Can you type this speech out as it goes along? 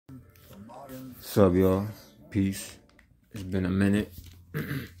What's up, y'all? Peace. It's been a minute.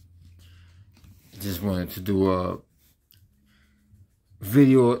 Just wanted to do a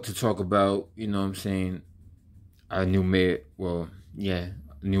video to talk about, you know what I'm saying, our new mayor. Well, yeah,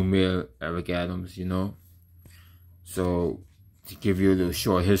 new mayor, Eric Adams, you know. So, to give you a little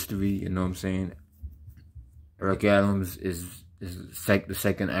short history, you know what I'm saying, Eric Adams is the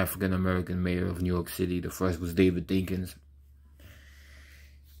second African-American mayor of New York City. The first was David Dinkins.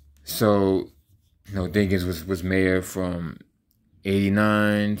 So, you know, Dinkins was mayor from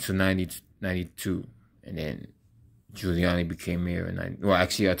 89 to 92. And then Giuliani became mayor in 90. Well,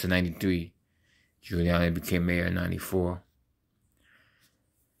 actually, up to 93. Giuliani became mayor in 94.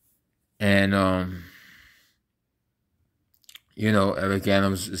 And, you know, Eric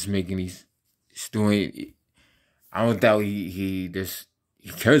Adams is making these, he's doing, I don't doubt he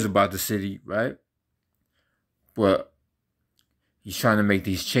cares about the city, right? But he's trying to make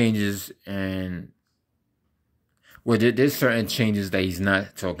these changes, and well, there's certain changes that he's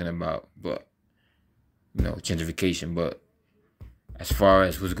not talking about, but you know, gentrification. But as far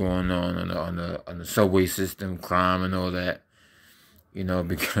as what's going on the subway system, crime and all that, you know,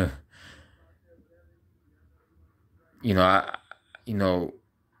 because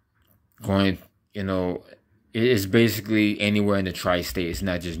going, you know, it's basically anywhere in the tri-state. It's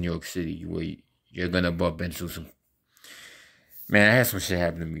not just New York City where you're gonna bump into some. Man, I had some shit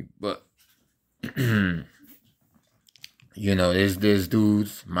happen to me, but you know, there's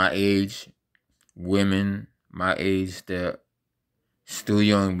dudes my age, women my age, they're still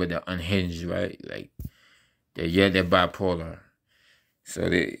young, but they're unhinged, right? Like they're bipolar. So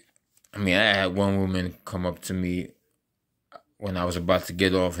I had one woman come up to me when I was about to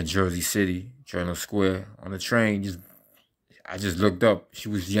get off in Jersey City, Journal Square, on the train. I just looked up. She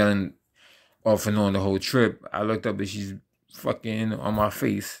was yelling off and on the whole trip. I looked up and she's fucking on my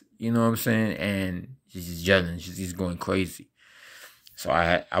face, you know what I'm saying? And she's just yelling, she's going crazy. So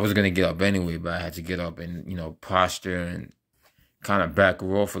I was gonna get up anyway, but I had to get up and, you know, posture and kind of back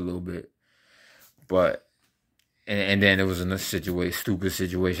her off a little bit. But and then it was another stupid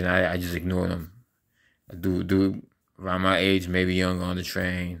situation. I just ignored him. A dude around my age, maybe younger, on the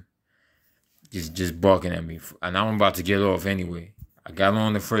train, just barking at me, and I'm about to get off anyway. I got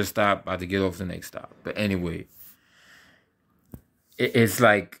on the first stop, about to get off the next stop. But anyway, it's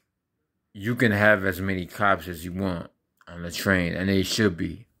like you can have as many cops as you want on the train, and they should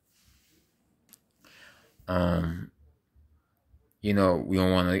be. You know, I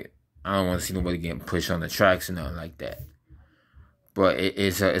don't want to see nobody getting pushed on the tracks and nothing like that. But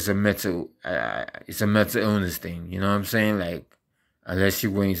it's a mental illness thing. You know what I'm saying? Like, unless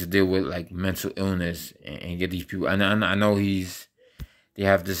you're willing to deal with like mental illness and get these people. And I know they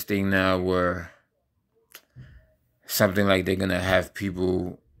have this thing now where something like they're gonna have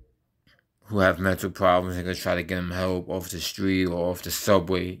people who have mental problems. They're gonna try to get them help off the street or off the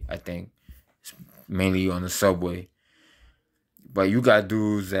subway. I think it's mainly on the subway. But you got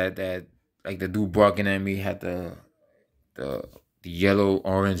dudes that like the dude barking at me had the yellow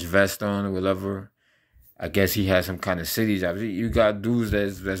orange vest on or whatever. I guess he had some kind of city job. You got dudes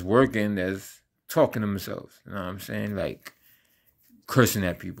that's working, that's talking to themselves. You know what I'm saying? Like cursing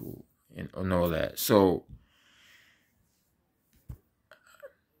at people and all that. So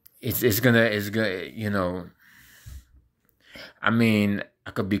it's gonna, you know, I mean,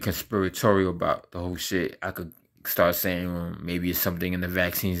 I could be conspiratorial about the whole shit. I could start saying, well, maybe it's something in the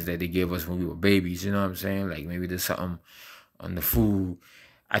vaccines that they gave us when we were babies, you know what I'm saying? Like maybe there's something on the food.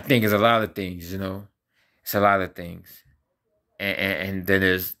 I think it's a lot of things, you know. It's a lot of things. And then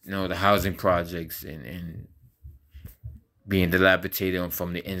there's, you know, the housing projects and being dilapidated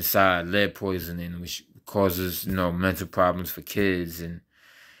from the inside, lead poisoning, which causes, you know, mental problems for kids. And,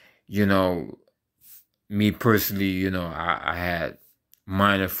 you know, me personally, you know, I had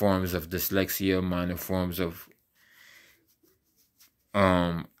minor forms of dyslexia, minor forms of,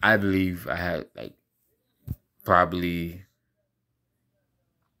 I believe I had like probably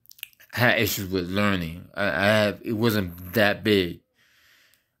had issues with learning. It wasn't that big,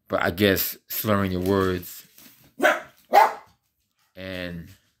 but I guess slurring your words and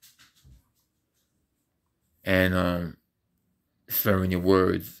slurring your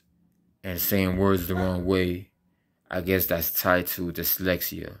words and saying words the wrong way, I guess that's tied to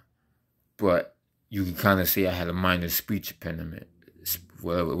dyslexia. But you can kind of say I had a minor speech impediment,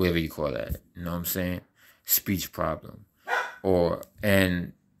 whatever you call that. You know what I'm saying? Speech problem,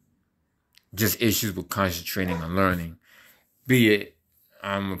 and just issues with concentrating on learning. Be it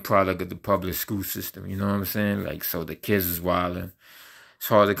I'm a product of the public school system. You know what I'm saying? Like, so the kids is wilding. It's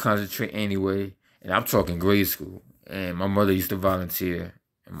hard to concentrate anyway. And I'm talking grade school. And my mother used to volunteer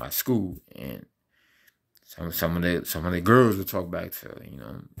in my school, and some of the girls would talk back to her, you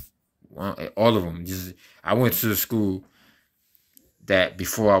know, all of them. Just I went to the school that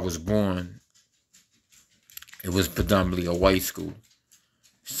before I was born, it was predominantly a white school.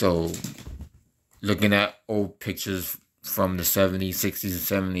 So looking at old pictures from the 70s,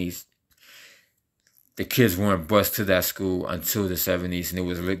 60s, and 70s, the kids weren't bused to that school until the 70s, and it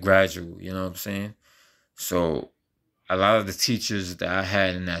was gradual, you know what I'm saying? So a lot of the teachers that I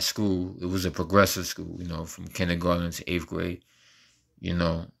had in that school, it was a progressive school, you know, from kindergarten to 8th grade, you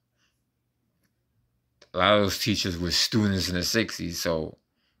know. A lot of those teachers were students in the 60s, so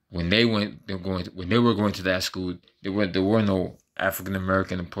when they were going to that school, there were no African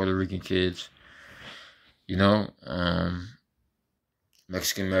American and Puerto Rican kids, you know,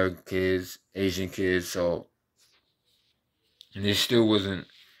 Mexican American kids, Asian kids, so, and there still wasn't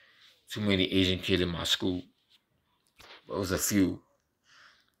too many Asian kids in my school, but it was a few.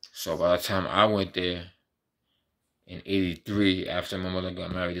 So by the time I went there in '83, after my mother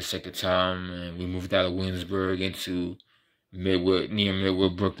got married the second time, and we moved out of Williamsburg into Midwood, near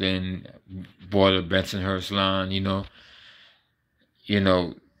Midwood, Brooklyn, border Bensonhurst line, you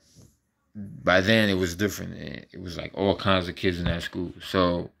know, by then it was different. It was like all kinds of kids in that school.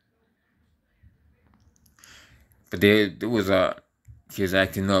 So, but there was kids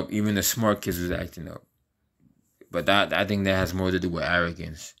acting up. Even the smart kids was acting up. But I think that has more to do with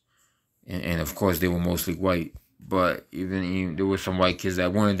arrogance, and of course they were mostly white. But even there were some white kids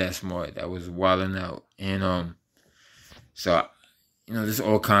that weren't that smart, that was wilding out, and so there's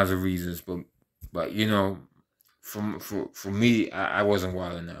all kinds of reasons. But for me, I wasn't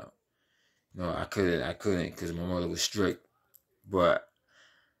wilding out. No, I couldn't because my mother was strict. But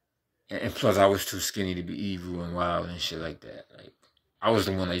and plus I was too skinny to be evil and wild and shit like that. Like I was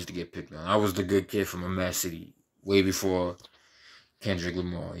the one that used to get picked on. I was the good kid from a mad city way before Kendrick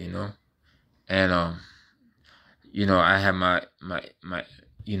Lamar, and I had my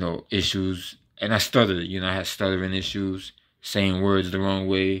issues, and I stuttered. I had stuttering issues, saying words the wrong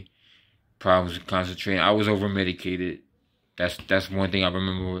way, problems with concentrating. I was over medicated. That's one thing I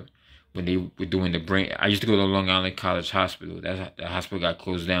remember when they were doing the brain. I used to go to Long Island College Hospital. The hospital got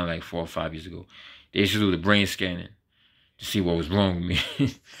closed down like 4 or 5 years ago. They used to do the brain scanning to see what was wrong with me.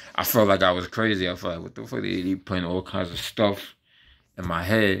 I felt like I was crazy. I felt like, what the fuck? They putting all kinds of stuff in my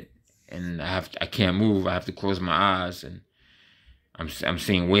head, and I can't move. I have to close my eyes, and I'm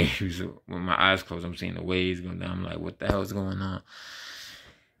seeing waves. When my eyes closed, I'm seeing the waves going down. I'm like, what the hell is going on?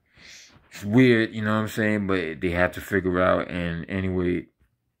 It's weird, you know what I'm saying? But they had to figure out. And anyway,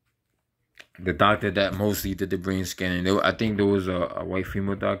 the doctor that mostly did the brain scanning, I think there was a white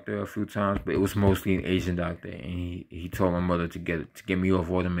female doctor a few times, but it was mostly an Asian doctor. And he told my mother to get me off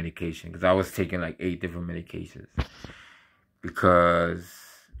all the medication, because I was taking like 8 different medications because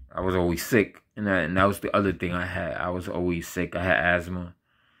I was always sick. And that was the other thing I had. I was always sick. I had asthma.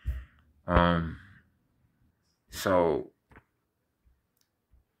 So,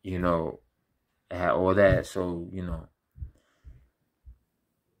 I had all that. So,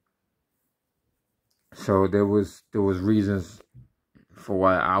 so there was reasons for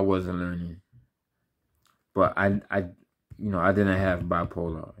why I wasn't learning. But I didn't have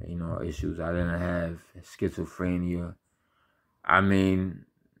bipolar, issues. I didn't have schizophrenia. I mean,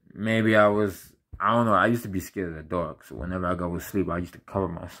 maybe I don't know. I used to be scared of the dark. So whenever I go to sleep, I used to cover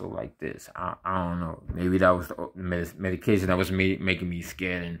myself like this. I don't know. Maybe that was the medication that was making me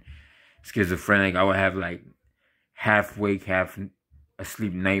scared and schizophrenic. I would have like half wake, half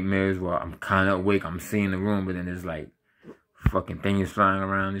asleep nightmares where I'm kind of awake. I'm seeing the room, but then there's like fucking things flying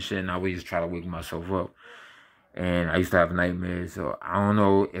around and shit. And I would just try to wake myself up. And I used to have nightmares. So I don't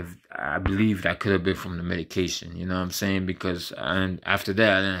know if I believe that could have been from the medication. You know what I'm saying? Because after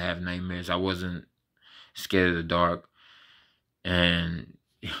that, I didn't have nightmares. I wasn't scared of the dark. And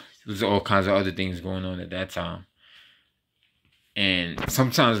there's all kinds of other things going on at that time. And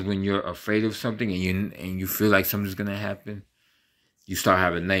sometimes when you're afraid of something and you feel like something's going to happen, you start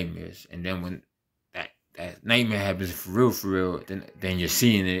having nightmares. And then when that nightmare happens for real, then you're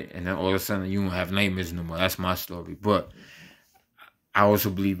seeing it, and then all of a sudden you don't have nightmares no more. That's my story. But I also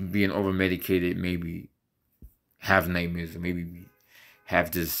believe being over medicated maybe have nightmares, or maybe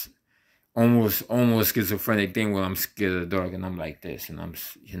have this almost schizophrenic thing where I'm scared of the dark and I'm like this, and I'm,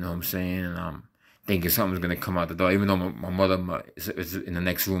 you know what I'm saying, and I'm thinking something's gonna come out the door, even though my mother is in the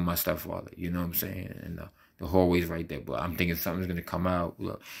next room, my stepfather, you know what I'm saying, and the hallway's right there, but I'm thinking something's gonna come out,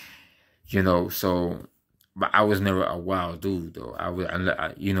 look, so. But I was never a wild dude, though. I was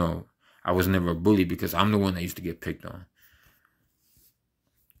never a bully, because I'm the one that used to get picked on.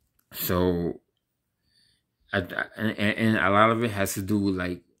 So and a lot of it has to do with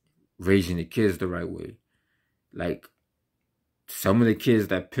like raising the kids the right way. Like some of the kids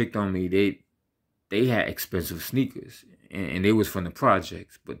that picked on me, they had expensive sneakers, and they was from the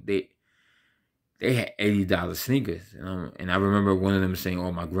projects, but they had $80 sneakers, and I remember one of them saying,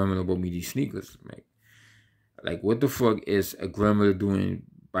 "Oh, my grandmother bought me these sneakers." Like what the fuck is a grandmother doing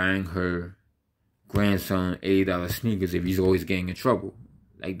buying her grandson $80 sneakers if he's always getting in trouble?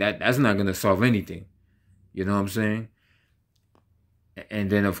 Like that's not gonna solve anything. You know what I'm saying? And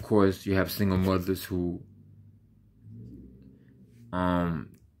then of course you have single mothers who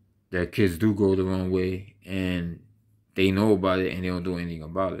their kids do go the wrong way and they know about it and they don't do anything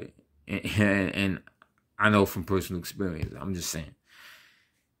about it. And I know from personal experience, I'm just saying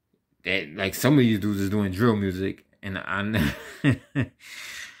that like some of these dudes is doing drill music and I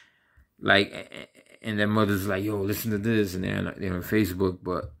like, and their mother's like, yo, listen to this, and they're on Facebook,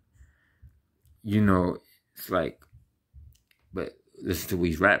 but you know, it's like, but listen to what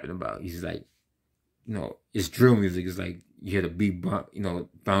he's rapping about. He's like, you know, it's drill music. It's like you hear the beat bump, you know,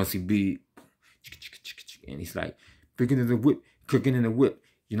 bouncy beat, and he's like picking in the whip, cooking in the whip.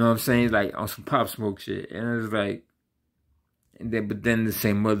 You know what I'm saying? Like on some Pop Smoke shit, and it's like, and then but then the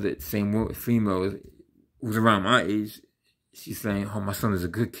same mother, same female who's around my age, she's saying, "Oh, my son is a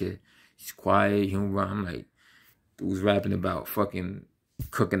good kid. He's quiet. He don't run." I'm like, dude's rapping about fucking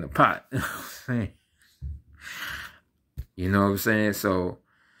cooking the pot. You know what I'm saying? So,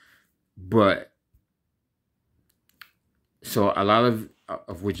 but so a lot of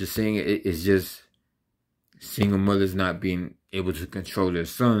what you're saying is just single mothers not being able to control their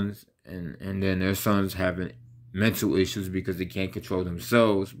sons, and then their sons having mental issues because they can't control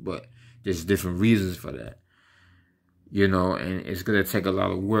themselves, but there's different reasons for that. You know, and it's gonna take a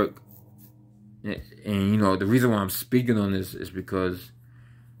lot of work. And you know, the reason why I'm speaking on this is because,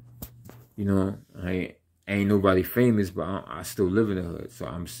 you know, I ain't nobody famous, but I still live in the hood, so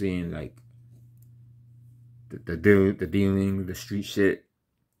I'm seeing like the dealing, the street shit,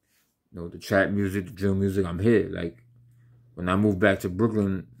 you know, the trap music, the drill music. I'm here. Like when I moved back to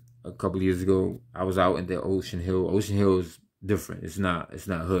Brooklyn a couple of years ago, I was out in the Ocean Hill. Ocean Hill is different. It's not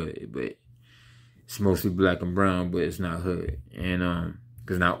hood, but it's mostly black and brown, but it's not hood. And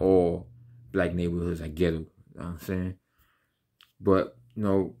because not all black neighborhoods are ghetto. You know what I'm saying? But you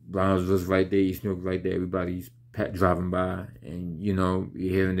know, Brownsville's right there, East Newark right there. Everybody's driving by, and you know,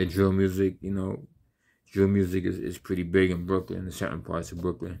 you're hearing the drill music. You know, drill music is pretty big in Brooklyn, in certain parts of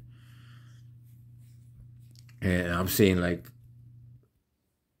Brooklyn. And I'm saying like,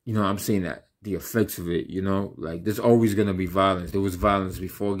 you know, I'm saying that the effects of it, you know, like there's always gonna be violence. There was violence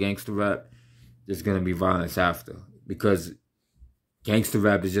before gangster rap. There's gonna be violence after, because gangster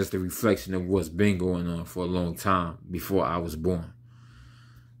rap is just a reflection of what's been going on for a long time before I was born.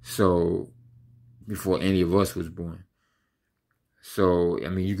 So, before any of us was born. So, I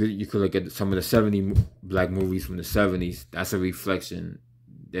mean, you could look at some of the 70 black movies from the 70s. That's a reflection.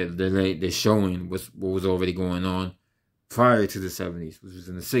 They're showing what was already going on prior to the 70s, which was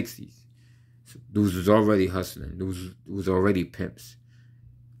in the 60s. So, dudes was already hustling. Dudes was already pimps.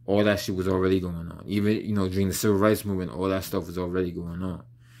 All that shit was already going on. Even, you know, during the Civil Rights Movement, all that stuff was already going on.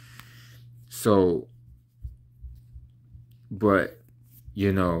 So, but,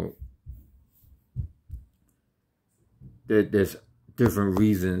 you know, there's different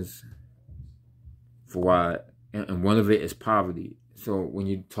reasons for why, and one of it is poverty. So when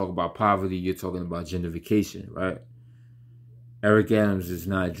you talk about poverty, you're talking about gentrification, right? Eric Adams has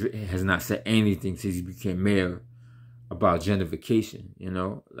not said anything since he became mayor about gentrification, you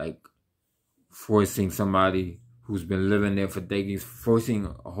know, like forcing somebody who's been living there for decades,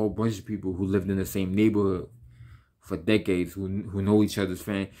 forcing a whole bunch of people who lived in the same neighborhood for decades, who know each other's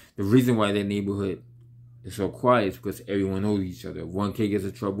family. The reason why that neighborhood is so quiet is because everyone knows each other. If one kid gets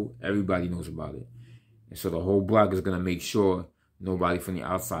in trouble, everybody knows about it. And so the whole block is going to make sure nobody from the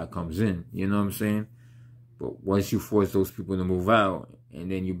outside comes in. You know what I'm saying? But once you force those people to move out, and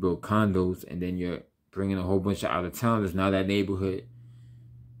then you build condos, and then you're bringing a whole bunch of out-of-towners, now that neighborhood,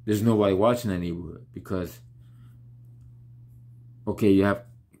 there's nobody watching that neighborhood, because, okay, you have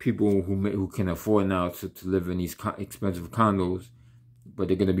people who can afford now to live in these expensive condos, but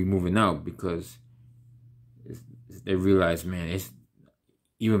they're going to be moving out because they realize, man, it's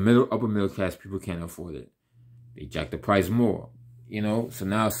even upper middle class people can't afford it. They jack the price more, you know? So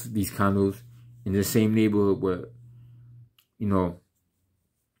now these condos in the same neighborhood where, you know,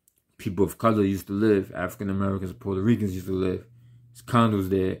 people of color used to live, African Americans, Puerto Ricans used to live, there's condos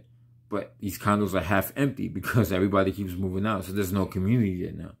there, but these condos are half empty because everybody keeps moving out. So there's no community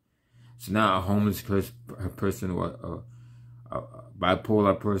there now. So now a homeless person or a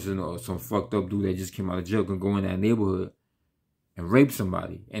bipolar person or some fucked up dude that just came out of jail can go in that neighborhood and rape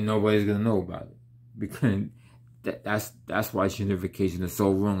somebody, and nobody's gonna know about it, because that's why gentrification is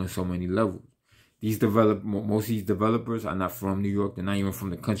so wrong on so many levels. Most of these developers are not from New York. They're not even from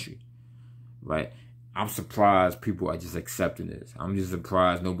the country, right? I'm surprised people are just accepting this. I'm just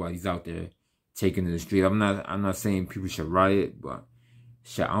surprised nobody's out there taking to the street. I'm not saying people should riot, but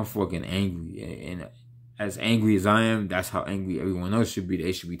shit, I'm fucking angry. And as angry as I am, that's how angry everyone else should be.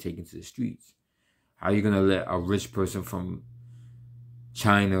 They should be taken to the streets. How are you gonna let a rich person from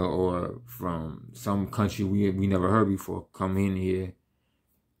China or from some country we never heard before come in here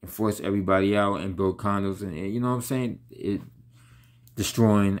and force everybody out and build condos, and you know what I'm saying?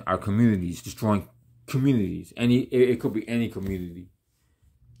 Destroying our communities, destroying communities. It could be any community,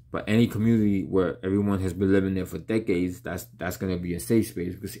 but any community where everyone has been living there for decades, that's gonna be a safe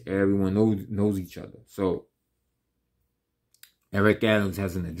space because everyone knows each other. So Eric Adams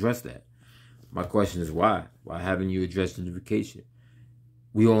hasn't addressed that. My question is why? Why haven't you addressed gentrification?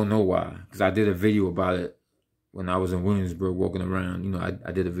 We all know why, because I did a video about it when I was in Williamsburg walking around. You know,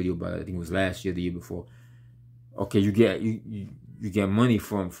 I did a video about it. I think it was last year, the year before. Okay, you get money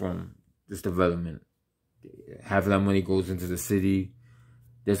from this development. Half of that money goes into the city.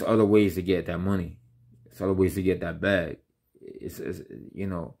 There's other ways to get that money. There's other ways to get that bag. It's you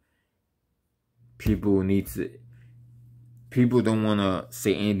know, people don't want to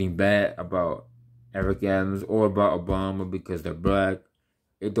say anything bad about Eric Adams or about Obama because they're black.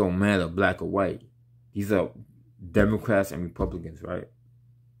 It don't matter, black or white. These are Democrats and Republicans, right?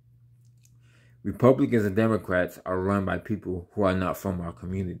 Republicans and Democrats are run by people who are not from our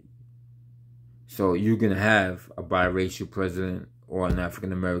community. So you're going to have a biracial president or an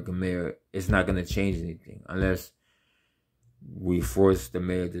African-American mayor. It's not going to change anything unless we force the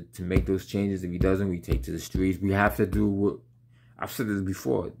mayor to make those changes. If he doesn't, we take to the streets. We have to do what, I've said this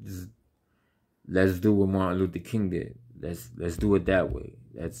before, let's do what Martin Luther King did. Let's do it that way.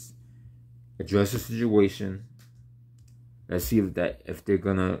 Let's address the situation. Let's see if they're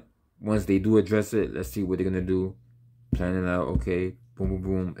gonna, once they do address it, let's see what they're gonna do. Plan it out. Okay, boom, boom,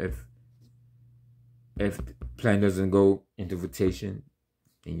 boom. If the plan doesn't go into rotation,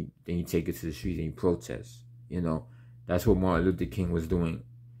 then you take it to the street and you protest. You know, that's what Martin Luther King was doing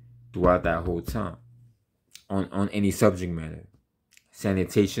throughout that whole time. On any subject matter,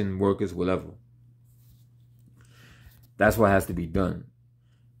 sanitation workers, whatever. That's what has to be done.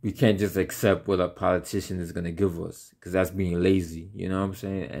 We can't just accept what a politician is going to give us, because that's being lazy. You know what I'm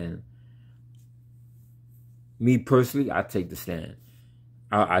saying? And me personally, I take the stand.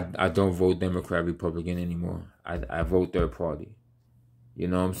 I don't vote Democrat, Republican anymore. I vote third party. You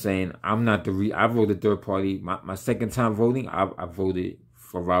know what I'm saying? I voted third party. My second time voting, I voted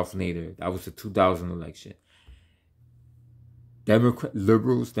for Ralph Nader. That was the 2000 election.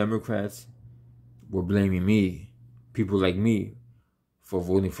 Liberals, Democrats were blaming me, people like me, for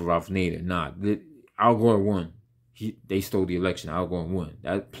voting for Ralph Nader. Nah, Al Gore won. They stole the election. Al Gore won.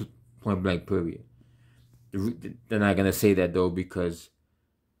 That point blank period. They're not gonna say that though because,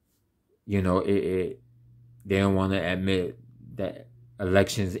 you know, they don't want to admit that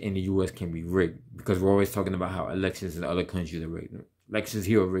elections in the U.S. can be rigged, because we're always talking about how elections in other countries are rigged. Elections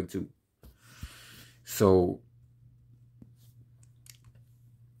here are rigged too. So,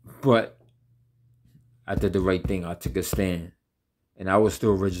 but I did the right thing. I took a stand. And I was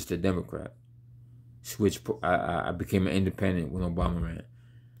still a registered Democrat. I became an independent when Obama ran,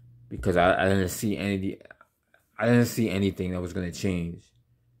 because I didn't see anything that was going to change.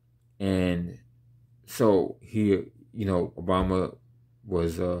 And so here, you know, Obama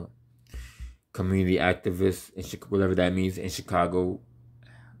was a community activist in whatever that means in Chicago.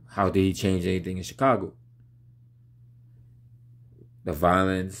 How did he change anything in Chicago? The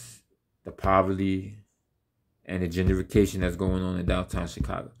violence, the poverty, and the gentrification that's going on in downtown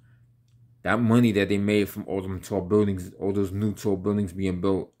Chicago. That money that they made from all them tall buildings, all those new tall buildings being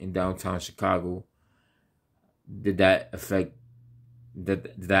built in downtown Chicago, did that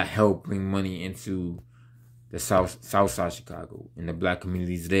help bring money into the south side Chicago, and the black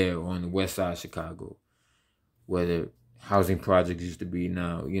communities there, or on the west side of Chicago, where the housing projects used to be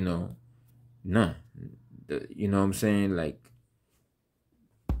now, you know, none. You know what I'm saying? Like,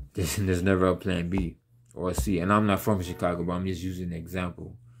 there's never a plan B or C. And I'm not from Chicago, but I'm just using an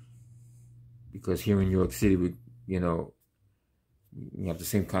example, because here in New York City, we, you know, you have the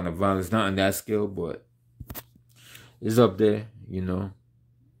same kind of violence, not on that scale, but it's up there, you know.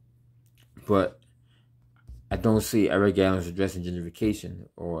 But I don't see Eric Adams addressing gentrification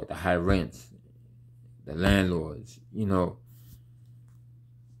or the high rents, the landlords, you know.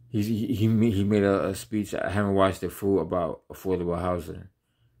 he made a speech. I haven't watched it full about affordable housing.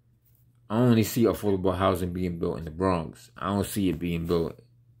 I only see affordable housing being built in the Bronx. I don't see it being built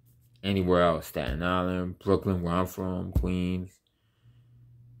anywhere else. Staten Island, Brooklyn, where I'm from, Queens,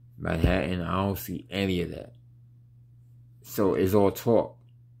 Manhattan. I don't see any of that. So it's all talk.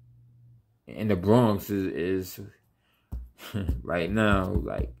 And the Bronx is right now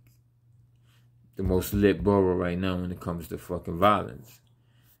like the most lit borough right now when it comes to fucking violence.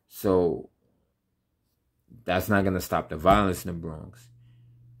 So that's not gonna stop the violence in the Bronx.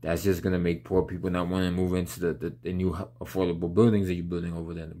 That's just gonna make poor people not want to move into the new affordable buildings that you're building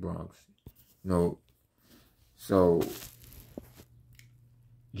over there in the Bronx. You know, so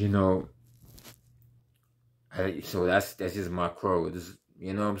you know, so that's just my crow. This,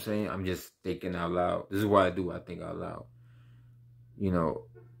 you know what I'm saying? I'm just thinking out loud. This is what I do. I think out loud. You know,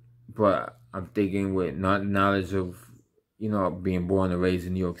 but I'm thinking with not knowledge of, you know, being born and raised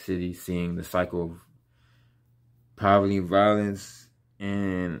in New York City, seeing the cycle of poverty, violence,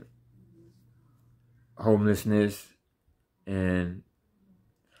 and homelessness, and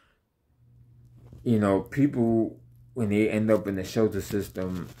you know, people when they end up in the shelter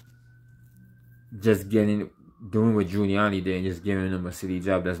system, just doing what Giuliani did and just giving them a city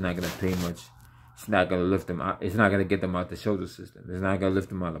job that's not gonna pay much. It's not gonna lift them out. It's not gonna get them out the shelter system. It's not gonna lift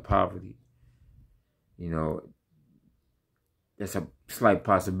them out of poverty. You know, there's a slight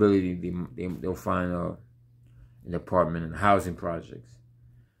possibility they'll find an apartment in housing projects.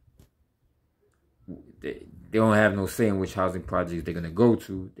 They don't have no say in which housing projects they're gonna go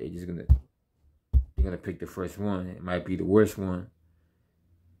to. They're gonna pick the first one. It might be the worst one.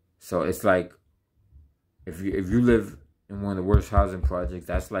 So it's like if you live in one of the worst housing projects,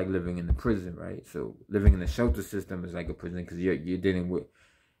 that's like living in the prison, right? So living in the shelter system is like a prison because you're dealing with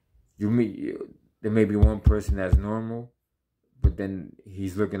there may be one person that's normal, but then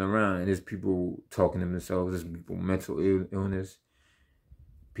he's looking around and there's people talking to themselves. There's people with mental illness,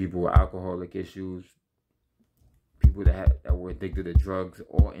 people with alcoholic issues, people that were addicted to drugs,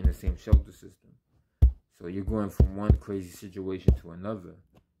 all in the same shelter system. So you're going from one crazy situation to another.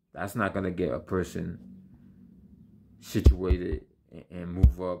 That's not gonna get a person situated and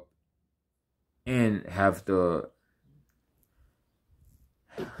move up and have the,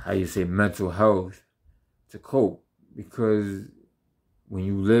 how you say, mental health to cope. Because when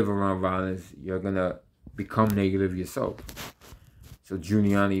you live around violence, you're gonna become negative yourself. So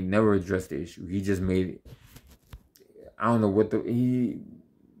Giuliani never addressed the issue. He just made it. I don't know what Giuliani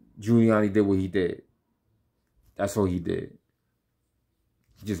did what he did. That's all he did.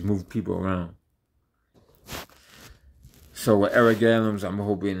 He just moved people around. So with Eric Adams, I'm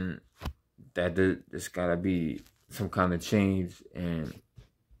hoping that there's gotta be some kind of change. And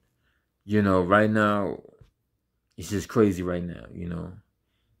you know, right now, it's just crazy right now, you know.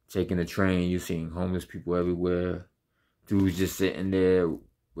 Taking the train, you're seeing homeless people everywhere. Dudes just sitting there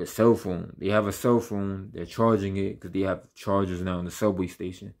with cell phone. They have a cell phone, they're charging it because they have chargers now in the subway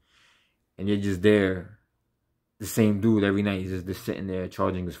station. And you're just there. The same dude every night, he's just sitting there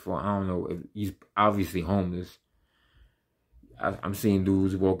charging his phone. I don't know, if he's obviously homeless. I'm seeing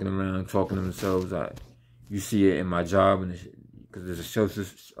dudes walking around talking to themselves. You see it in my job, because there's a shelter,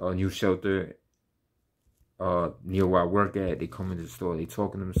 a new shelter near where I work at. They come into the store, they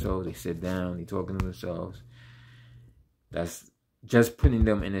talking to themselves, they sit down, they talking to themselves. That's just putting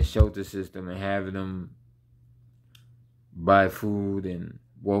them in a shelter system and having them buy food and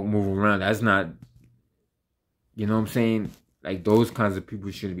move around. That's not, you know what I'm saying? Like, those kinds of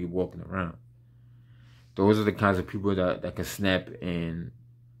people shouldn't be walking around. Those are the kinds of people that can snap and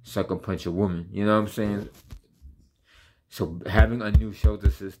sucker punch a woman. You know what I'm saying? So having a new shelter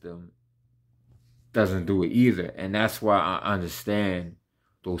system doesn't do it either. And that's why I understand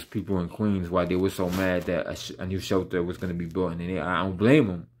those people in Queens, why they were so mad that a new shelter was going to be built. And I don't blame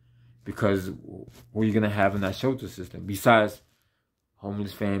them. Because what are you going to have in that shelter system? Besides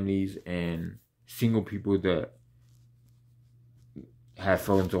homeless families and single people that have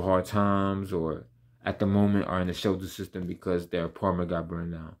fallen into hard times or at the moment are in the shelter system because their apartment got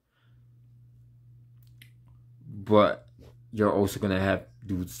burned down. But you're also going to have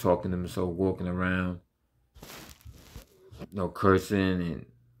dudes talking to themselves, walking around, you know, cursing and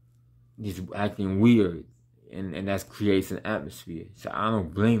just acting weird. And that creates an atmosphere. So I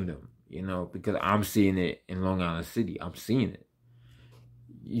don't blame them, you know, because I'm seeing it in Long Island City. I'm seeing it.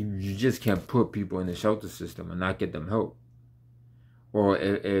 You just can't put people in the shelter system and not get them help. Or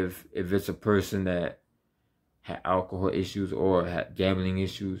if it's a person that had alcohol issues or had gambling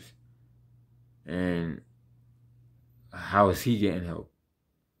issues, and how is he getting help?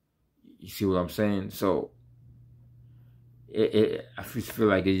 You see what I'm saying? So I just feel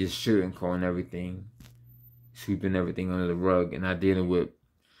like they just shouldn't calling everything, sweeping everything under the rug, and not dealing with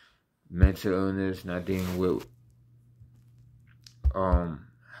mental illness, not dealing with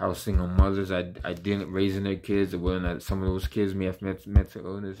how single mothers I didn't raising their kids, or whether or not some of those kids may have mental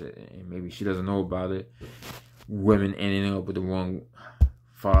illness, and maybe she doesn't know about it. Women ending up with the wrong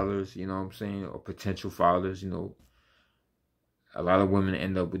fathers, you know what I'm saying, or potential fathers. You know, a lot of women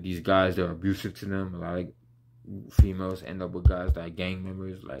end up with these guys that are abusive to them. A lot of females end up with guys that are gang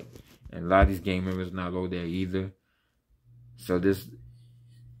members, like, and a lot of these gang members not over there either. So this,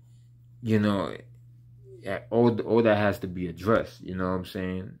 you know, all that has to be addressed. You know what I'm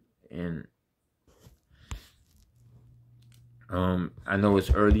saying? And I know it's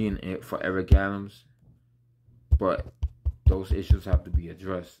early for Eric Adams, but those issues have to be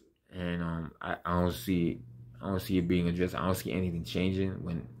addressed. And I don't see it being addressed. I don't see anything changing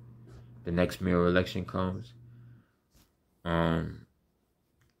when the next mayoral election comes.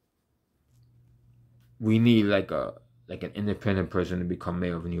 We need like an independent person to become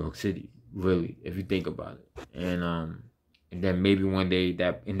mayor of New York City, really, if you think about it. And then maybe one day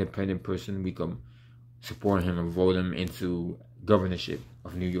that independent person, we can support him and vote him into governorship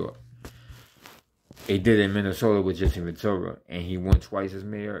of New York. They did it in Minnesota with Jesse Ventura, and he won twice as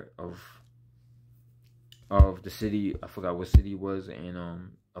mayor of the city. I forgot what city it was, and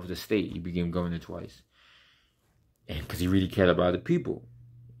of the state. He became governor twice, and because he really cared about the people,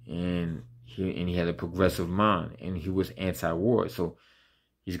 and he had a progressive mind, and he was anti-war. So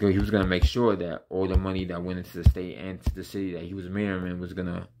he was gonna make sure that all the money that went into the state and to the city that he was mayor in was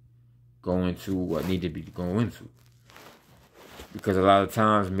gonna go into what needed to be going into. Because a lot of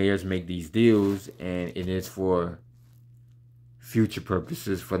times mayors make these deals, and it is for future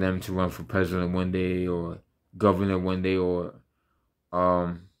purposes, for them to run for president one day or governor one day, or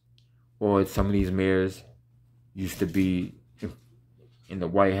some of these mayors used to be in the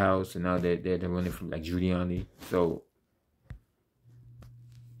White House, and now they're running from like Giuliani. So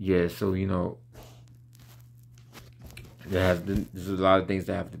yeah, so you know, there's a lot of things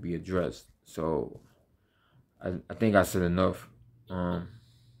that have to be addressed. So I think I said enough. I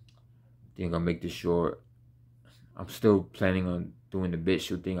think I'll make this short. I'm still planning on doing the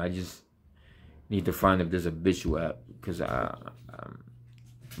BitChute thing. I just need to find if there's a BitChute app, because I'm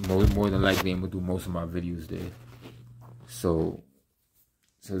more than likely I'm gonna do most of my videos there. So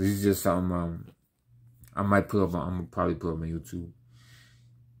this is just something I might put up. I'm gonna probably put up on YouTube.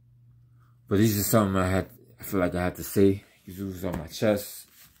 But this is just something I feel like I had to say. It was on my chest,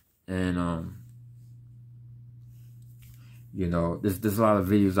 and you know, there's a lot of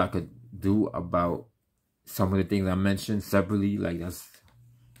videos I could do about some of the things I mentioned separately. Like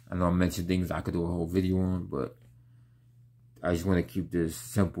I know I mentioned things I could do a whole video on, but I just want to keep this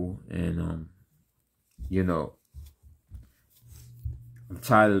simple. And you know, I'm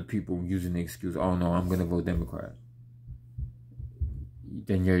tired of people using the excuse, "Oh no, I'm gonna vote Democrat."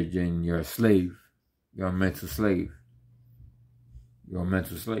 Then you're a slave. You're a mental slave. You're a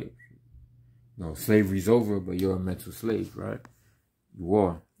mental slave. You know, slavery's over, but you're a mental slave, right? You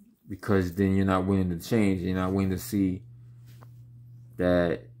are. Because then you're not willing to change. You're not willing to see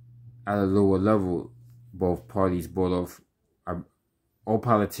that at a lower level, both parties bought off. All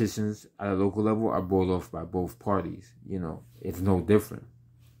politicians at a local level are bought off by both parties. You know, it's no different.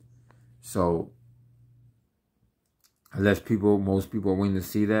 So, unless most people are willing to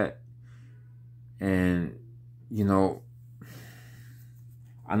see that, and, you know,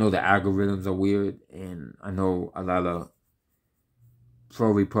 I know the algorithms are weird, and I know a lot of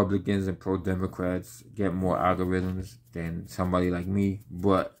pro-Republicans and pro-Democrats get more algorithms than somebody like me,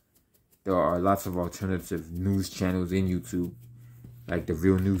 but there are lots of alternative news channels in YouTube, like the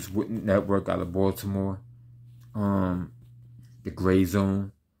Real News Network out of Baltimore, the Gray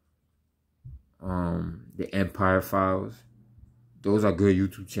Zone, the Empire Files. Those are good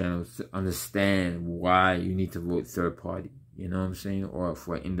YouTube channels to understand why you need to vote third party. You know what I'm saying? Or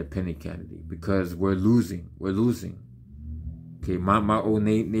for an independent candidate. Because we're losing. We're losing. Okay, my old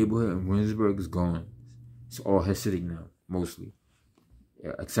neighborhood in Williamsburg is gone. It's all Hasidic now, mostly.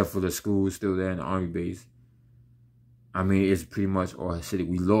 Yeah, except for the school still there and the army base. I mean, it's pretty much all Hasidic.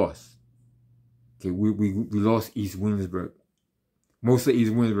 We lost. Okay, we lost East Williamsburg. Most of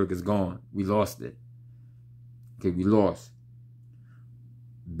East Williamsburg is gone. We lost it. Okay, we lost.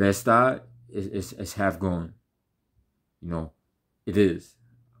 Bed-Stuy is half gone. You know, it is.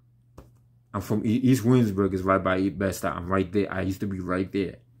 I'm from East Williamsburg, is right by Bed-Stuy. I'm right there. I used to be right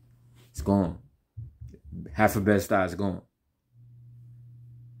there. It's gone. Half of Bed-Stuy is gone.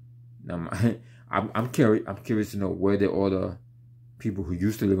 Now, I'm curious to know where did all the people who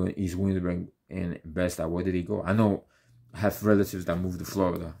used to live in East Williamsburg and Bed-Stuy, where did they go? I know I have relatives that moved to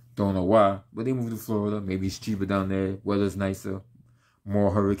Florida. Don't know why, but they moved to Florida. Maybe it's cheaper down there. Weather's nicer.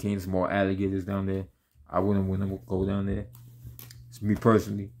 More hurricanes, more alligators down there. I wouldn't want to go down there. It's me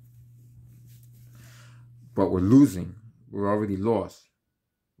personally. But we're losing. We're already lost.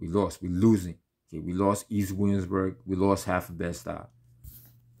 We lost. We're losing. Okay, we lost East Williamsburg. We lost half of Bed-Stuy.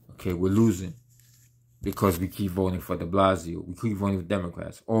 Okay, we're losing because we keep voting for de Blasio. We keep voting for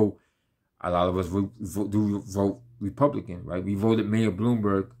Democrats. Oh, a lot of us do vote Republican, right? We voted Mayor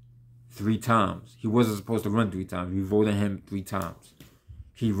Bloomberg 3 times. He wasn't supposed to run 3 times. We voted him 3 times.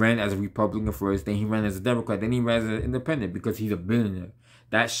 He ran as a Republican first, then he ran as a Democrat, then he ran as an independent because he's a billionaire.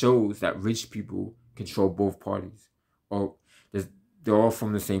 That shows that rich people control both parties. Or they're all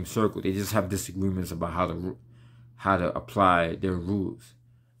from the same circle. They just have disagreements about how to apply their rules.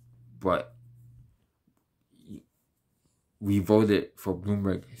 But we voted for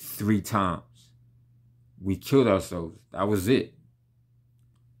Bloomberg 3 times. We killed ourselves. That was it.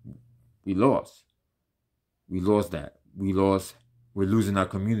 We lost. We lost that. We lost. We're losing our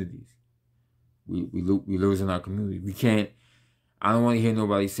communities. We losing our community. We can't. I don't want to hear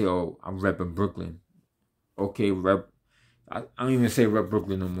nobody say, "Oh, I'm repping Brooklyn." Okay, rep. I don't even say rep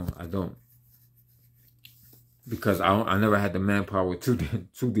Brooklyn no more. I don't, because I never had the manpower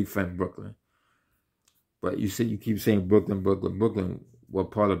to defend Brooklyn. But you keep saying Brooklyn, Brooklyn, Brooklyn.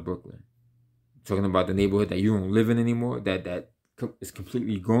 What part of Brooklyn? Talking about the neighborhood that you don't live in anymore. That is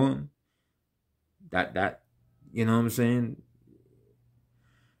completely gone. That you know what I'm saying?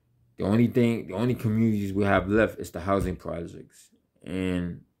 The only communities we have left is the housing projects,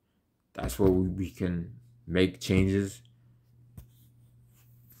 and that's where we can make changes.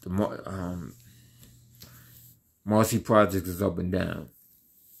 The Marcy project is up and down.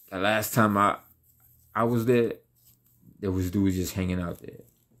 The last time I was there was dudes just hanging out there,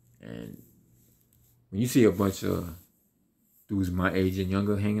 and when you see a bunch of dudes my age and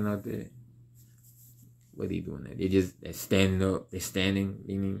younger hanging out there, what are they doing there? They're standing up. They're standing,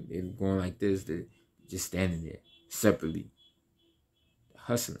 meaning they're going like this. They're just standing there separately,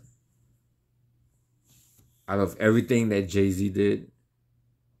 hustling. Out of everything that Jay-Z did,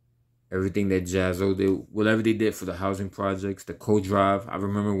 everything that Jazzo did, whatever they did for the housing projects, the co-drive. I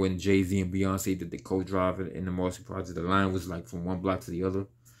remember when Jay-Z and Beyonce did the co-drive in the Marcy project, the line was like from one block to the other.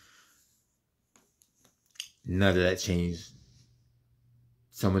 None of that changed.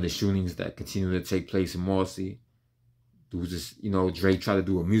 Some of the shootings that continue to take place in Marcy. There was this, Drake tried to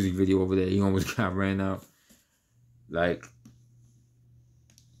do a music video over there. He almost got ran out. Like,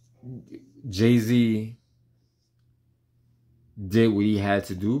 Jay-Z did what he had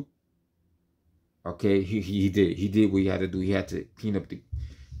to do. Okay, he did. He did what he had to do. He had to clean up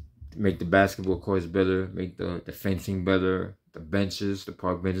make the basketball courts better, make the fencing better, the benches, the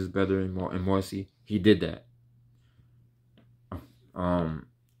park benches better in Marcy. He did that. I'm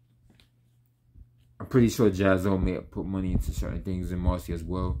pretty sure Jazzo may have put money into certain things in Marcy as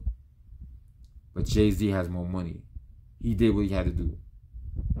well. But Jay-Z has more money. He did what he had to do.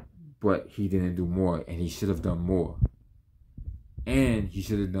 But he didn't do more, and he should have done more. And he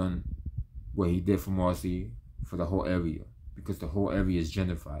should have done what he did for Marcy for the whole area. Because the whole area is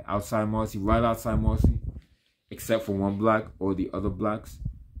gentrified. Outside Marcy, right outside Marcy, except for one block, or the other blocks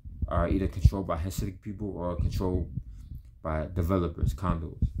are either controlled by Hasidic people or controlled by developers,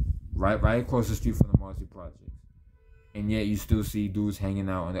 condos. Right across the street from the Marcy project. And yet you still see dudes hanging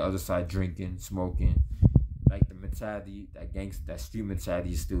out on the other side, drinking, smoking. Like the mentality, that street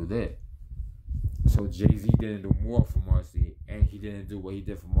mentality is still there. So Jay-Z didn't do more for Marcy, and he didn't do what he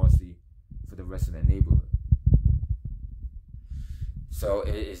did for Marcy for the rest of the neighborhood. So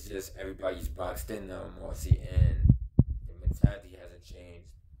it's just everybody's boxed in now in Marcy, and the mentality hasn't changed.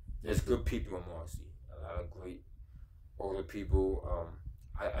 There's good people in Marcy, a lot of great older people.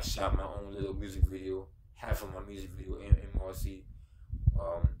 I shot my own little music video, half of my music video in Marcy.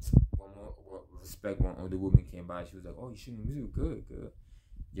 One older woman came by. She was like, "Oh, you shooting music? Good.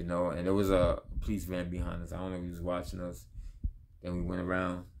 And there was a police van behind us. I don't know if he was watching us. Then we went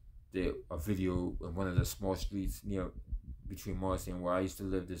around, did a video in one of the small streets between Marcy and where I used to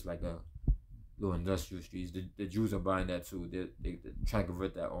live. There's like a little industrial streets. The Jews are buying that too. They're trying to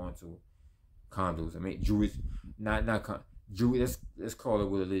convert that onto condos. I mean, Jewish, Jewish. Let's call it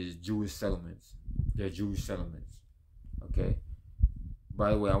what it is. Jewish settlements. They're Jewish settlements. Okay.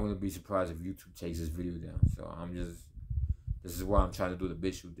 By the way, I wouldn't be surprised if YouTube takes this video down. So this is why I'm trying to do the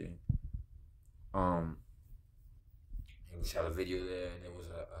bitch thing. And we shot a video there, and there was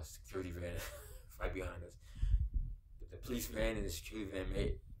a security van right behind us. The police van and the security van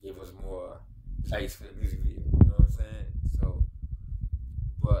gave us more place for the music video. You know what I'm saying? So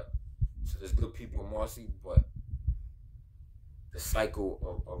there's good people in Marcy, but the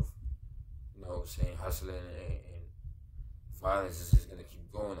cycle of saying hustling and violence is just gonna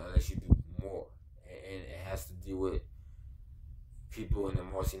keep going unless you do more, and it has to deal with people in the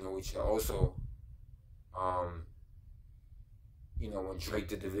Marcy know each other. Also, when Drake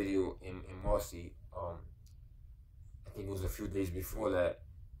did the video in Marcy, I think it was a few days before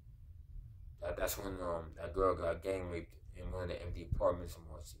that's when that girl got gang raped in one of the empty apartments in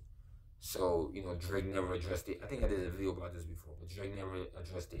Marcy. So, Drake never addressed it. I think I did a video about this before, but Drake never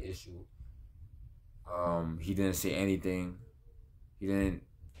addressed the issue. He didn't say anything. He didn't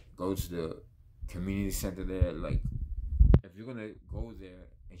go to the community center there. Like, if you're gonna go there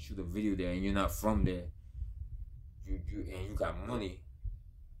and shoot a video there and you're not from there, you got money.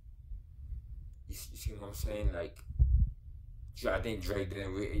 You see what I'm saying? Like, I think Drake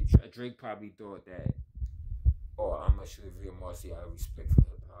didn't really. Drake probably thought that, oh, I'm gonna shoot a video Marcy out of respect for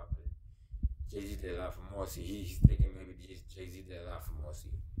hip hop. Jay-Z did a lot for Marcy. He's thinking maybe Jay-Z did a lot for Marcy.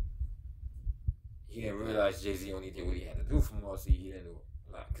 He didn't realize Jay-Z only did what he had to do for Marcy. He didn't do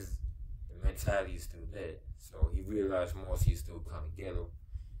a lot because the mentality is still there. So he realized Marcy is still kind of ghetto.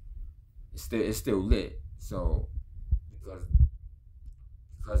 It's still lit. So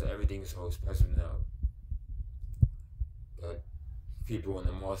because everything is so expensive now, but people in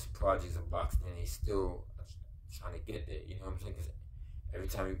the Marcy projects are boxed in. They still trying to get there. You know what I'm saying? Because every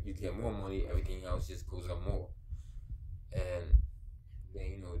time you get more money, everything else just goes up more. And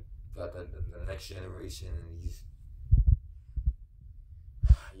then, got the next generation and these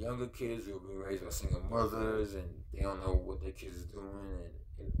younger kids who have been raised by single mothers and they don't know what their kids are doing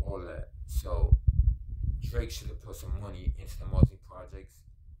and all that. So Drake should have put some money into the Marcy projects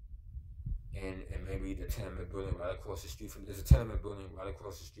and maybe the tenement building right across the street from. There's a tenement building right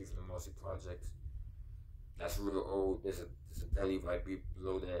across the street from the Marcy projects. That's real old. There's a deli right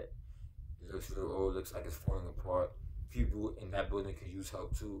below that. It looks real old. Looks like it's falling apart. People in that building could use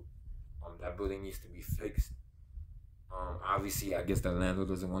help too. That building needs to be fixed. Obviously, I guess the landlord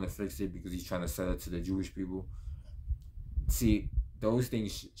doesn't want to fix it because he's trying to sell it to the Jewish people. See, those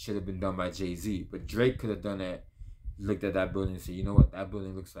things should have been done by Jay-Z, but Drake could have done that. Looked at that building and said, you know what, that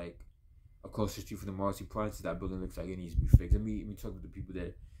building looks like across the street from the Marcy Projects. That building looks like it needs to be fixed. Let me talk to the people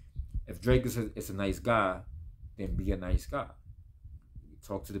there. If Drake is a nice guy, then be a nice guy.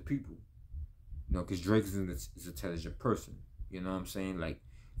 Talk to the people. Because Drake is an intelligent person. You know what I'm saying? Like,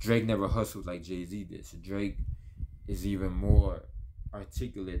 Drake never hustled like Jay-Z did. So Drake is even more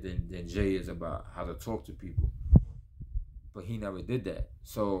articulate than Jay is about how to talk to people. But he never did that.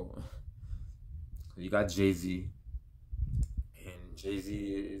 So you got Jay-Z. And Jay-Z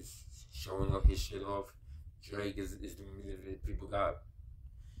is showing up his shit off. Drake is doing it. People got...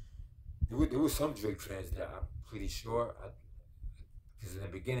 There was some Drake fans that I'm pretty sure... Because in the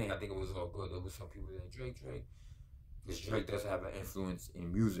beginning, I think it was all good. There was some people that Drake. Because Drake does have an influence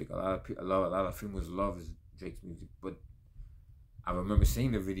in music. A lot of females love Drake's music. But I remember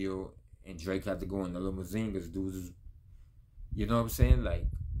seeing the video, and Drake had to go in the limousine because dudes, you know what I'm saying? Like,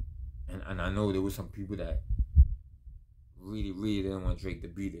 and I know there was some people that really, really didn't want Drake to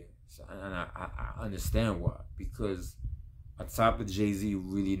be there. So, and I understand why. Because on top of Jay-Z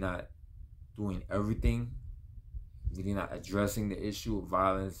really not doing everything, really not addressing the issue of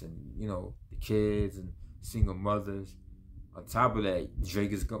violence and, the kids and single mothers. On top of that,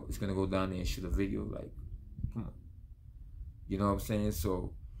 Drake is going to go down there and shoot a video. Like, come on. You know what I'm saying?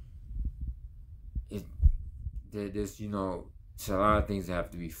 So, there's a lot of things that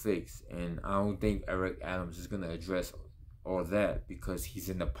have to be fixed. And I don't think Eric Adams is going to address all that because he's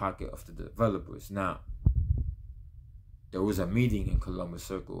in the pocket of the developers. Now, there was a meeting in Columbus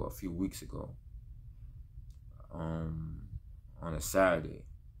Circle a few weeks ago. On a Saturday,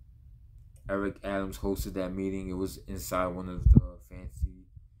 Eric Adams hosted that meeting. It was inside one of the fancy,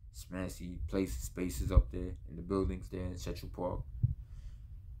 smancy spaces up there in the buildings there in Central Park.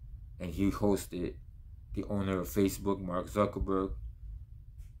 And he hosted the owner of Facebook, Mark Zuckerberg,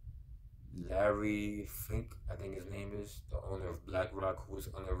 Larry Fink, I think his name is, the owner of BlackRock, who was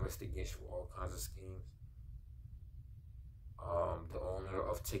under investigation for all kinds of schemes. The owner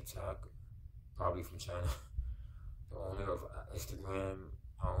of TikTok, probably from China. The owner of Instagram,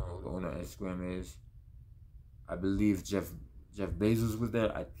 I don't know who the owner of Instagram is. I believe Jeff Bezos was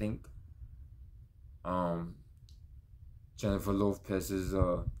there, I think. Jennifer Lopez's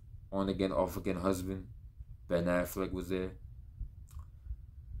on again, off again husband, Ben Affleck, was there.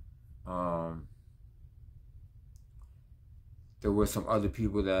 There were some other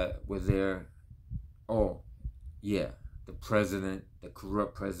people that were there. Oh, yeah, the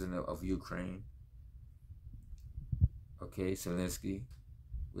corrupt president of Ukraine. Okay, Zelensky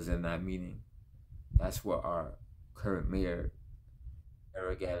was in that meeting. That's what our current mayor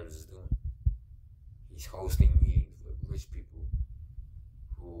Eric Adams is doing. He's hosting meetings with rich people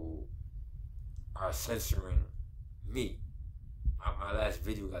who are censoring me. My last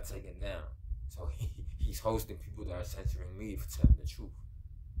video got taken down. So he's hosting people that are censoring me for telling the truth.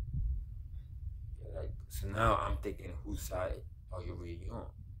 Yeah, like, so now I'm thinking, whose side are you really on?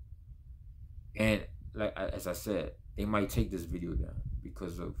 And like as I said, they might take this video down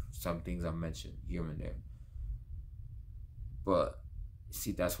because of some things I mentioned here and there. But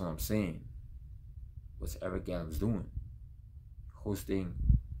see, that's what I'm saying. What's Eric Adams doing? Hosting.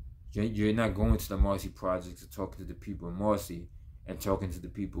 You're not going to the Marcy projects and talking to the people in Marcy and talking to the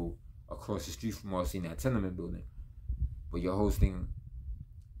people across the street from Marcy in that tenement building. But you're hosting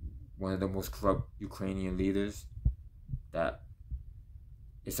one of the most corrupt Ukrainian leaders that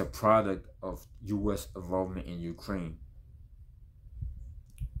is a product of U.S. involvement in Ukraine.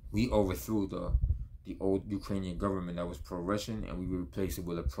 We overthrew the old Ukrainian government that was pro-Russian, and we replaced it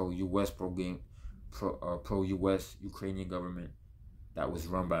with a pro-U.S. pro-U.S. Ukrainian government that was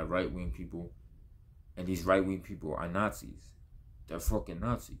run by right-wing people, and these right-wing people are Nazis. They're fucking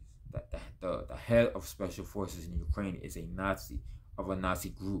Nazis. The head of special forces in Ukraine is a Nazi of a Nazi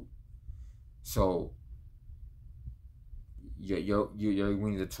group. So you're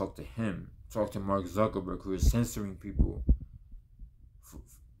willing to talk to him, talk to Mark Zuckerberg, who is censoring people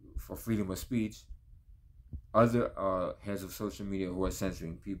for freedom of speech. Other heads of social media who are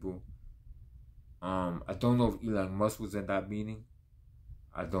censoring people. I don't know if Elon Musk was at that meeting.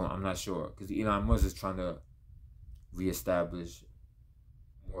 I'm not sure, because Elon Musk is trying to reestablish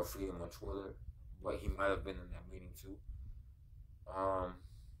more freedom on Twitter, but he might have been in that meeting too. I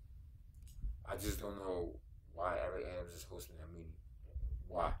just don't know why Eric Adams is hosting that meeting.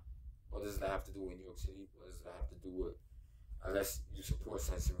 Why? What does that have to do with New York City? What does that have to do with, unless you support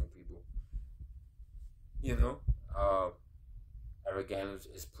censoring people? You know, Eric Adams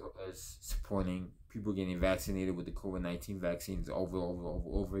is supporting people getting vaccinated with the COVID-19 vaccines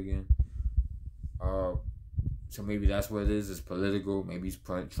over again. So maybe that's what it is. It's political. Maybe he's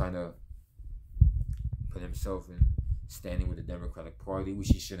trying to put himself in standing with the Democratic Party, which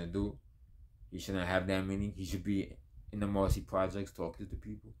he shouldn't do. He shouldn't have that meeting. He should be in the Marcy projects talking to the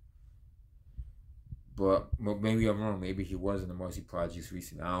people. But maybe I'm wrong. Maybe he was in the Marcy projects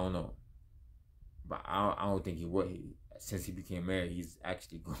recently. I don't know. But I don't think he would. Since he became mayor, he's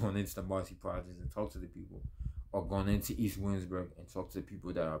actually gone into the Marcy projects and talked to the people, or gone into East Williamsburg and talked to the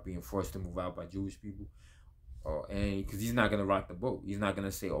people that are being forced to move out by Jewish people. And because he's not gonna rock the boat, he's not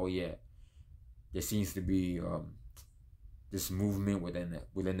gonna say, "Oh yeah, there seems to be this movement within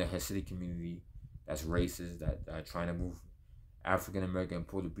the Hasidic community that's racist, that are trying to move African American and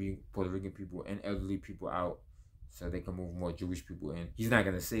Puerto Rican people and elderly people out, so they can move more Jewish people in." He's not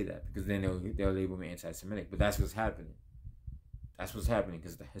gonna say that, because then they'll label me anti-Semitic. But that's what's happening. That's what's happening,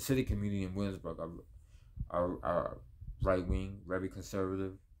 because the Hasidic community in Williamsburg are right wing, very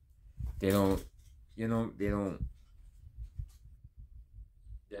conservative. They're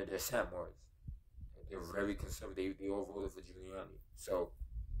Satmars. They're very conservative. They all voted for Giuliani. So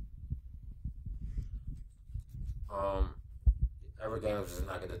Eric Adams is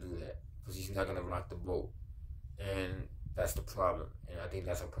not gonna do that, because he's not gonna rock the boat. And that's the problem. And I think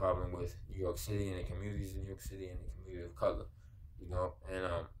that's a problem with New York City and the communities in New York City and the community of color. And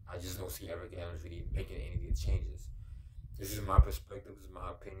I just don't see Eric Adams really making any of the changes. This is my perspective, this is my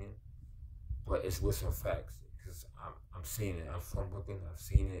opinion, but it's with some facts, because I'm seeing it. I'm from Brooklyn. I've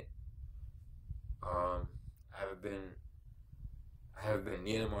seen it. I haven't been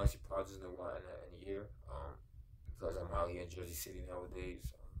near the Marcy projects in a year, because I'm out here in Jersey City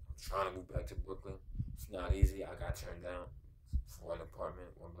nowadays. I'm trying to move back to Brooklyn. It's not easy. I got turned down for an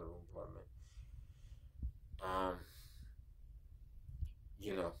apartment, one bedroom apartment.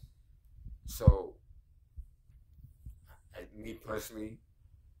 So me personally,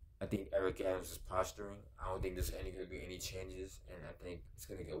 I think Eric Adams is posturing. I don't think there's going to be any changes, and I think it's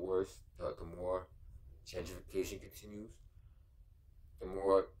going to get worse the more gentrification continues. The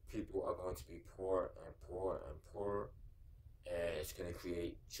more people are going to be poor and poor and poorer, and it's going to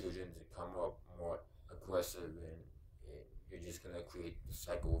create children to come up more aggressive, and you're just going to create the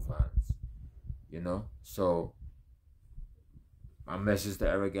cycle of violence. So my message to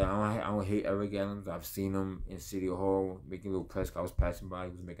Eric Adams, I don't hate Eric Adams. I've seen him in City Hall making a little press. I was passing by,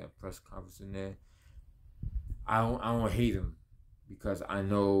 he was making a press conference in there. I don't hate him, because I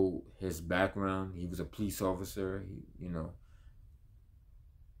know his background. He was a police officer.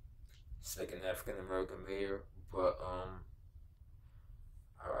 Second African American mayor. But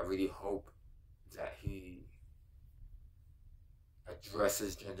I really hope that he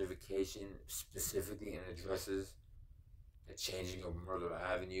addresses gentrification specifically, and addresses the changing of Myrtle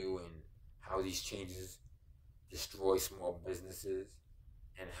Avenue and how these changes destroy small businesses,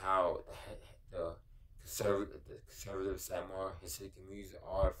 and how the conservative Samar Hasidic communities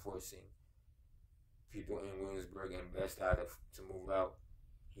are forcing people in Williamsburg and Bed-Stuy to move out.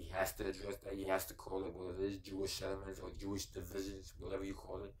 He has to address that. He has to call it what it is: Jewish settlements or Jewish divisions, whatever you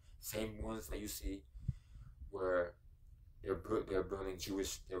call it. Same ones that you see where they're building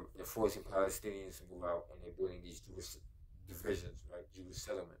they're forcing Palestinians to move out, and they're building these Jewish divisions, right? Jewish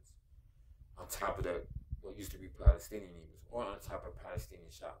settlements on top of what used to be Palestinian neighbors, or on top of Palestinian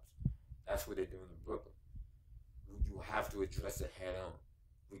shops. That's what they're doing in Brooklyn. You have to address it head on,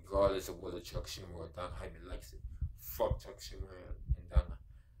 regardless of whether Chuck Schumer or Don Hyman likes it. Fuck Chuck Schumer and Don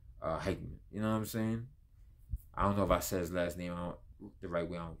Hyman. You know what I'm saying? I don't know if I said his last name the right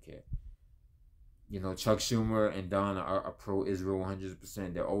way. I don't care. You know, Chuck Schumer and Don are pro-Israel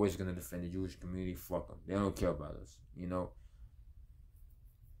 100%. They're always going to defend the Jewish community. Fuck them. They don't care about us. You know,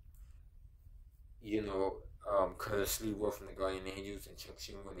 Curtis Leroy from the Guardian Angels and Chuck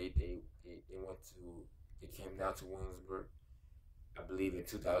Schumer, they came down to Williamsburg, I believe in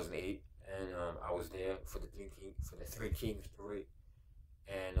 2008, and I was there for the Three Kings parade,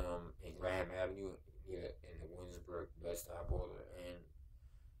 and in Graham Avenue in the Williamsburg Bed-Stuy border, and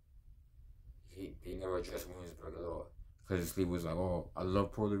they never addressed Williamsburg at all. Curtis Lee was like, "Oh, I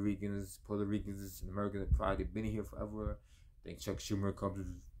love Puerto Ricans. Puerto Ricans is an American pride. They've been here forever." I think Chuck Schumer comes.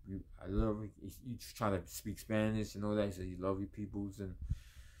 I love. He's trying to speak Spanish and all that. He said he love you peoples, and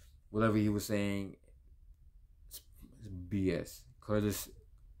whatever he was saying, it's BS. Curtis,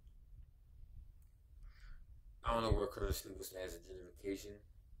 I don't know where Curtis Lee was saying as a gentrification,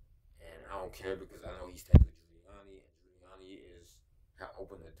 and I don't care because I know he stands with Giuliani, and Giuliani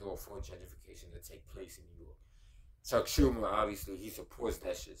opened the door for gentrification to take place in New York. Chuck Schumer, obviously, he supports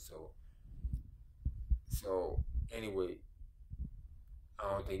that shit. So anyway, I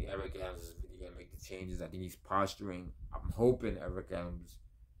don't think Eric Adams is really gonna make the changes. I think he's posturing. I'm hoping Eric Adams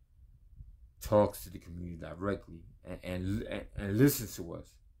talks to the community directly and listens to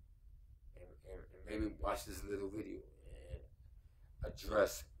us, and maybe watch this little video and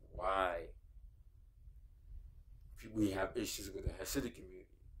address why we have issues with the Hasidic community,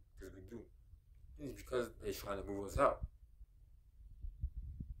 because we do. It's because they're trying to move us out.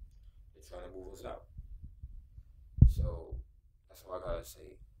 They're trying to move us out. So that's all I gotta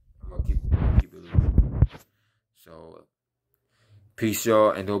say. I'm gonna keep it moving. So peace,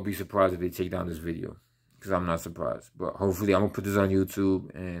 y'all, and don't be surprised if they take down this video, because I'm not surprised. But hopefully, I'm gonna put this on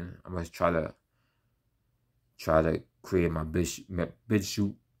YouTube, and I'm gonna try to create my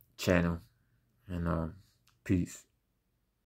BitChute channel. And peace.